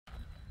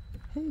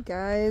Hey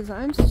guys,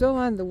 I'm still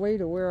on the way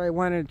to where I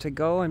wanted to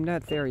go. I'm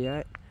not there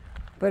yet.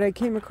 But I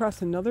came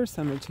across another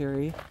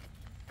cemetery.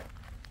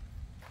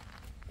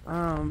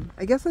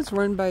 I guess it's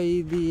run by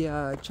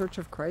the Church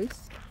of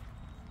Christ.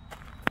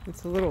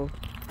 It's a little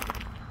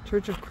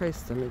Church of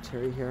Christ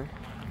cemetery here.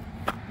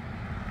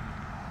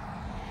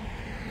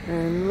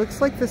 And it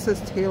looks like this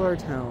is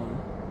Taylortown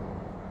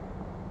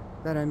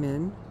that I'm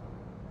in.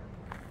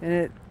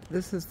 And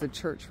this is the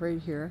church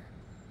right here.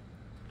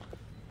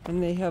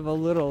 And they have a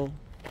little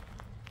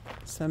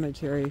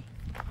cemetery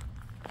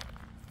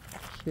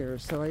here,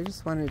 so I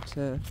just wanted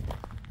to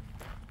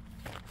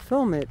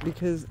film it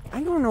because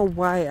I don't know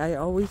why I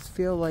always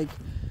feel like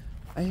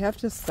I have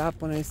to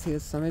stop when I see a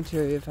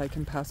cemetery if I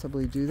can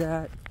possibly do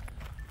that.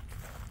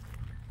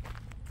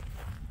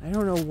 I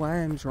don't know why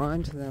I'm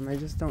drawn to them, I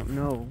just don't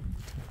know.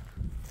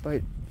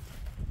 But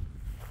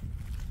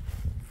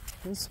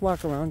let's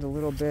walk around a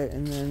little bit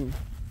and then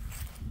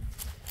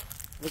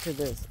look at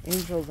this.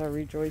 Angels are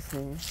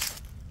rejoicing.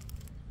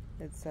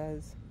 It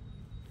says,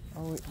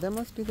 oh, that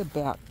must be the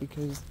back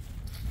because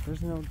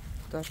there's no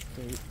death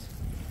date.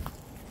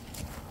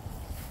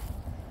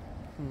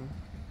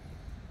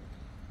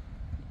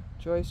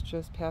 Joyce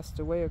just passed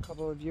away a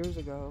couple of years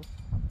ago.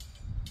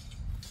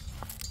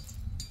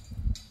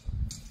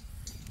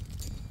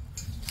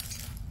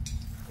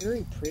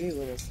 Very pretty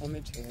little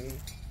cemetery.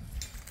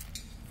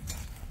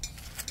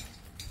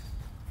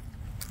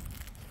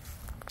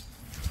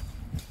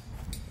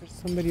 There's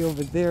somebody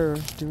over there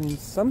doing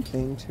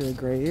something to a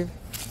grave.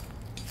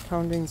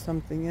 Pounding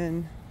something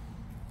in.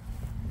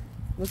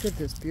 Look at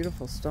this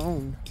beautiful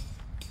stone.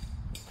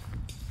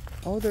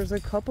 Oh, there's a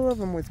couple of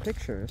them with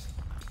pictures.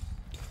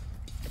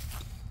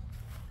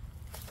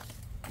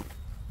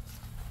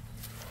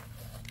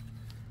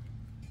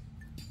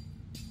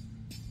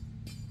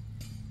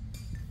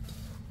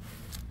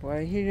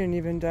 Boy, he didn't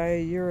even die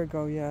a year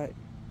ago yet.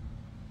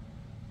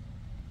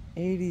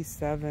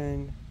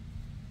 87.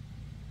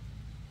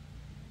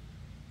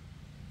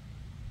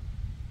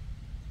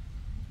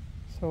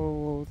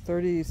 So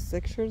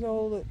 36 years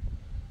old it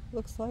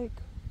looks like.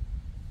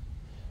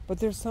 But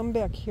there's some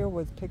back here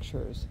with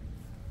pictures.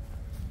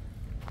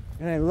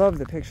 And I love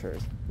the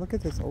pictures. Look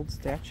at this old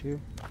statue.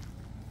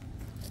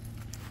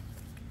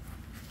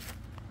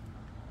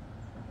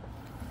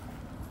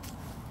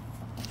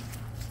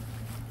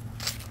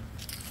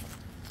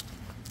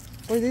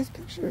 Boy,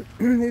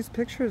 these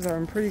pictures are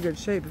in pretty good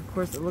shape. Of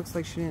course, it looks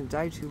like she didn't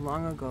die too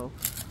long ago.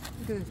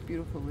 Look at this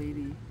beautiful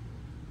lady.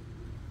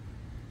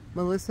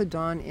 Melissa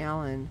Dawn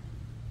Allen,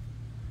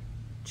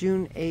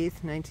 June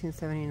 8th,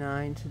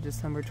 1979 to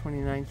December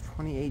 29th,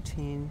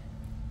 2018.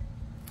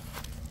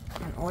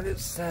 And what it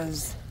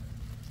says,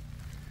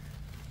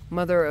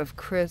 mother of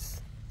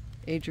Chris,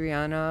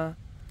 Adriana,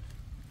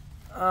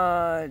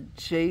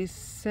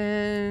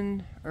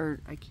 Jason, or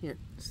I can't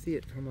see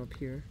it from up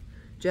here,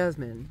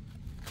 Jasmine,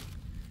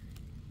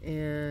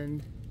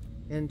 and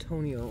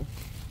Antonio.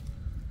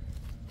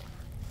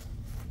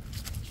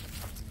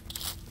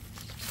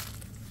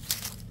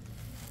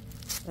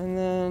 And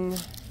then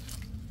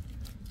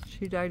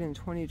she died in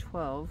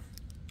 2012.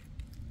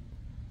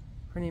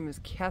 Her name is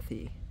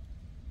Kathy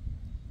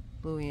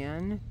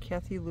Luann.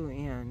 Kathy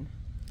Luann.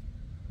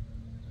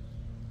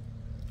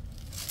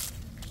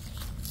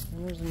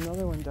 And there's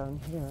another one down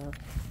here.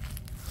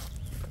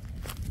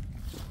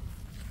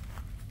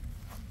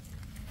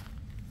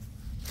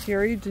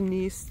 Carrie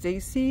Denise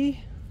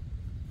Stacy.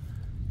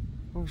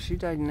 Oh, she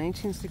died in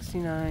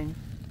 1969.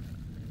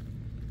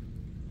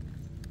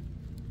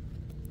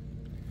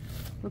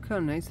 Look how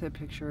nice that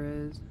picture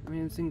is. I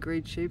mean, it's in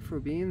great shape for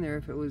being there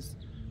if it was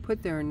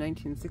put there in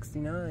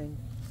 1969.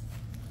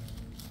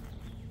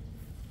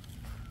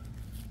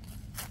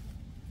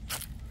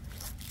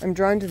 I'm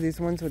drawn to these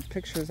ones with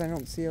pictures. I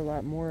don't see a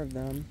lot more of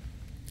them.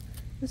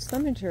 This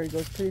cemetery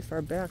goes pretty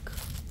far back.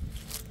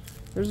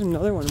 There's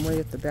another one way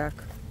at the back.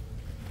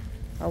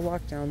 I'll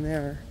walk down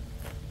there.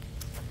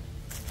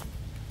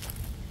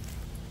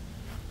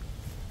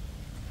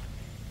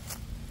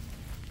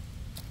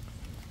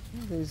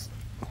 These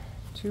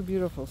two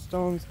beautiful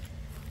stones.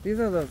 These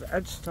are those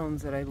edge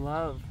stones that I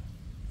love.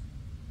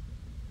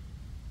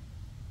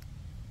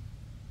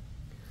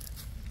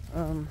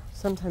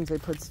 Sometimes they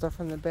put stuff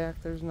on the back.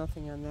 There's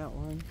nothing on that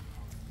one.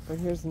 But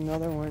here's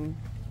another one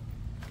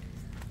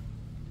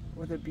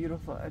with a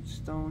beautiful edge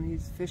stone.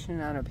 He's fishing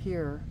out up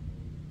here.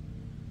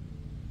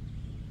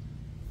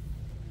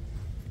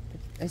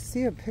 I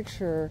see a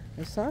picture.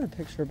 I saw a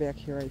picture back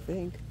here, I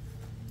think.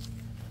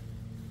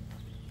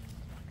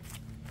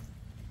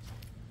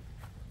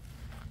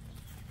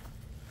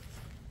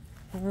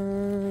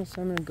 So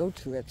I'm going to go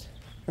to it.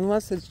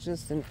 Unless it's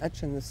just an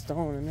etch in the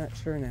stone. I'm not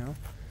sure now.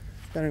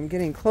 But I'm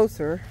getting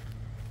closer.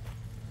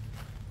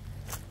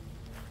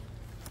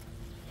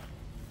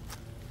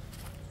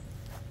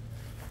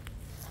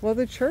 Well,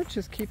 the church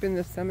is keeping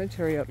the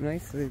cemetery up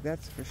nicely,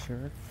 that's for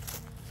sure.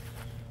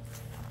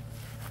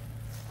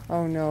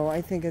 Oh no,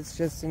 I think it's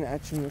just an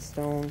etch in the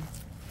stone.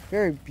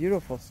 Very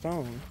beautiful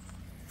stone.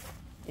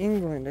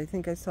 England, I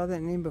think I saw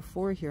that name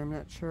before here, I'm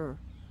not sure.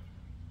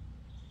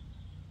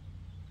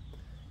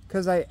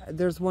 Because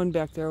there's one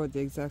back there with the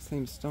exact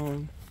same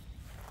stone.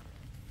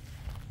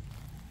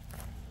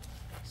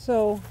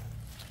 So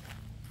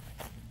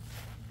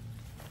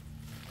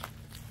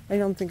I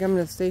don't think I'm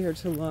going to stay here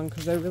too long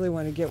because I really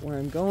want to get where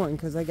I'm going,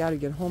 because I got to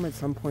get home at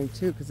some point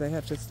too, because I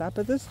have to stop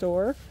at the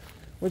store,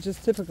 which is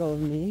typical of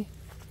me.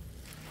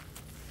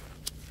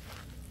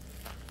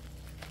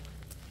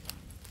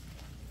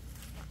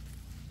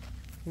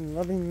 In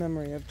loving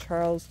memory of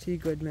Charles T.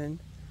 Goodman.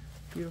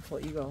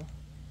 Beautiful eagle.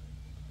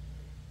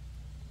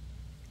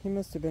 He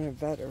must have been a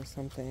vet or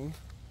something.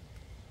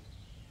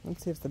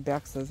 Let's see if the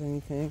back says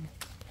anything.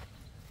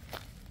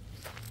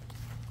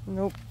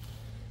 Nope.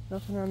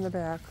 Nothing on the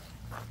back.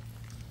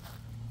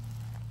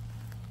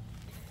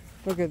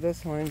 Look at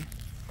this one.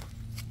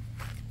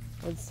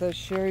 It says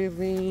Sherry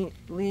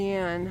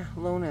Leanne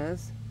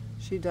Lones.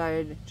 She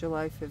died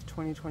July 5th,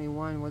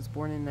 2021. Was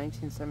born in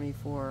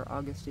 1974,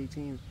 August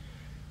 18th.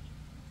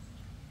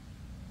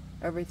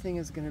 Everything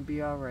is going to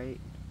be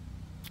alright.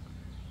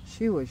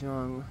 She was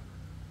young.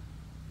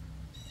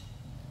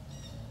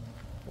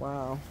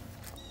 Wow.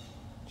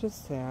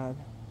 Just sad.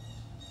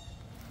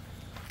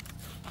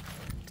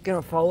 It's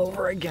going to fall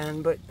over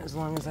again, but as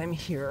long as I'm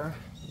here.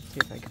 Let's see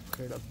if I can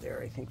put it up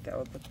there. I think that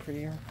would look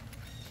prettier.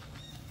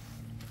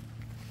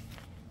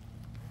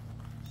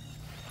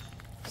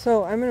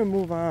 So I'm going to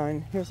move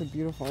on. Here's a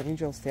beautiful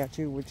angel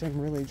statue, which I'm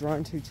really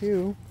drawn to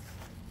too.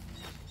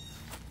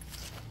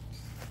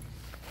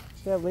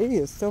 That lady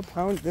is still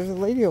pounding. There's a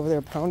lady over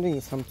there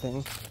pounding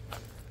something.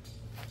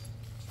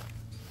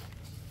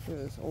 Look at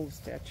this old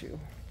statue.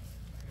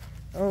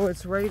 Oh,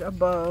 it's right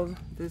above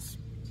this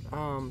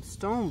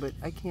stone, but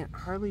I can't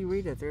hardly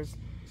read it. It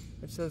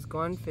says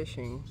 "Gone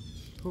Fishing."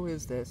 Who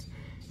is this?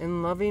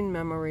 In loving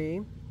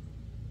memory,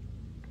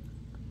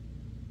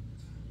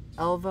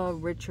 Elva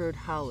Richard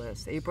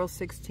Hollis, April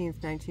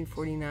 16th,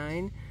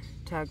 1949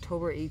 to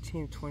October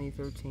 18th,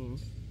 2013.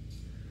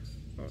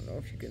 I don't know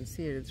if you can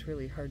see it. It's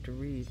really hard to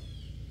read.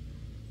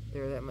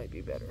 There, that might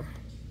be better.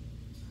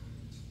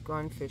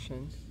 Gone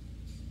fishing.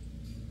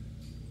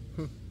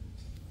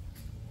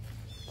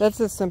 That's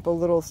a simple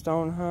little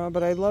stone, huh?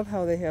 But I love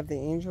how they have the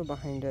angel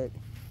behind it.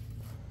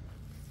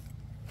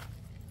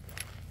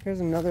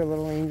 Here's another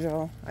little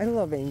angel. I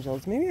love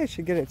angels. Maybe I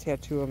should get a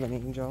tattoo of an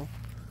angel,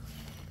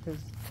 because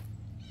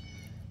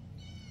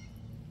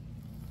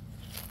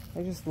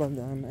I just love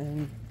them.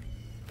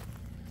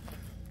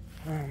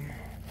 And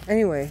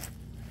anyway,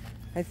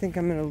 I think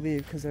I'm going to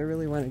leave because I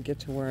really want to get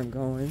to where I'm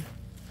going.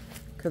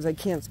 Because I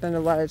can't spend a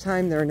lot of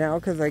time there now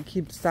because I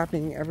keep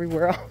stopping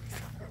everywhere else.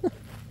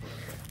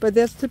 But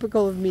that's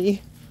typical of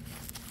me.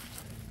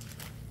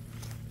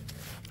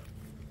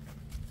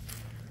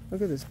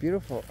 Look at this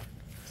beautiful.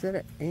 Is that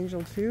an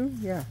angel too?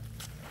 Yeah.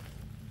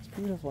 It's a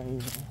beautiful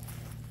angel.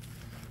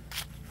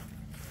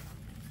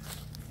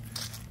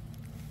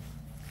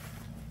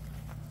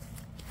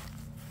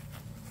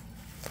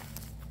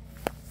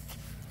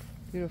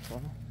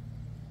 Beautiful.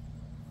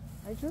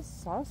 I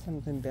just saw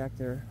something back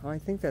there. Oh, I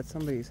think that's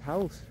somebody's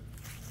house.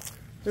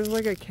 There's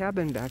like a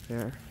cabin back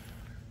there.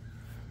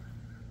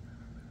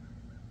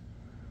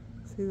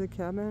 See the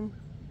cabin?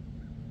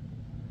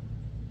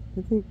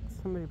 I think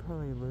somebody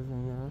probably lives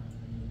in there.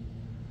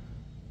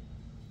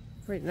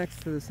 Right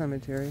next to the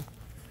cemetery.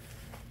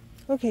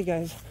 Okay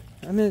guys,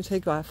 I'm going to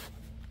take off.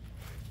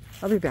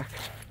 I'll be back.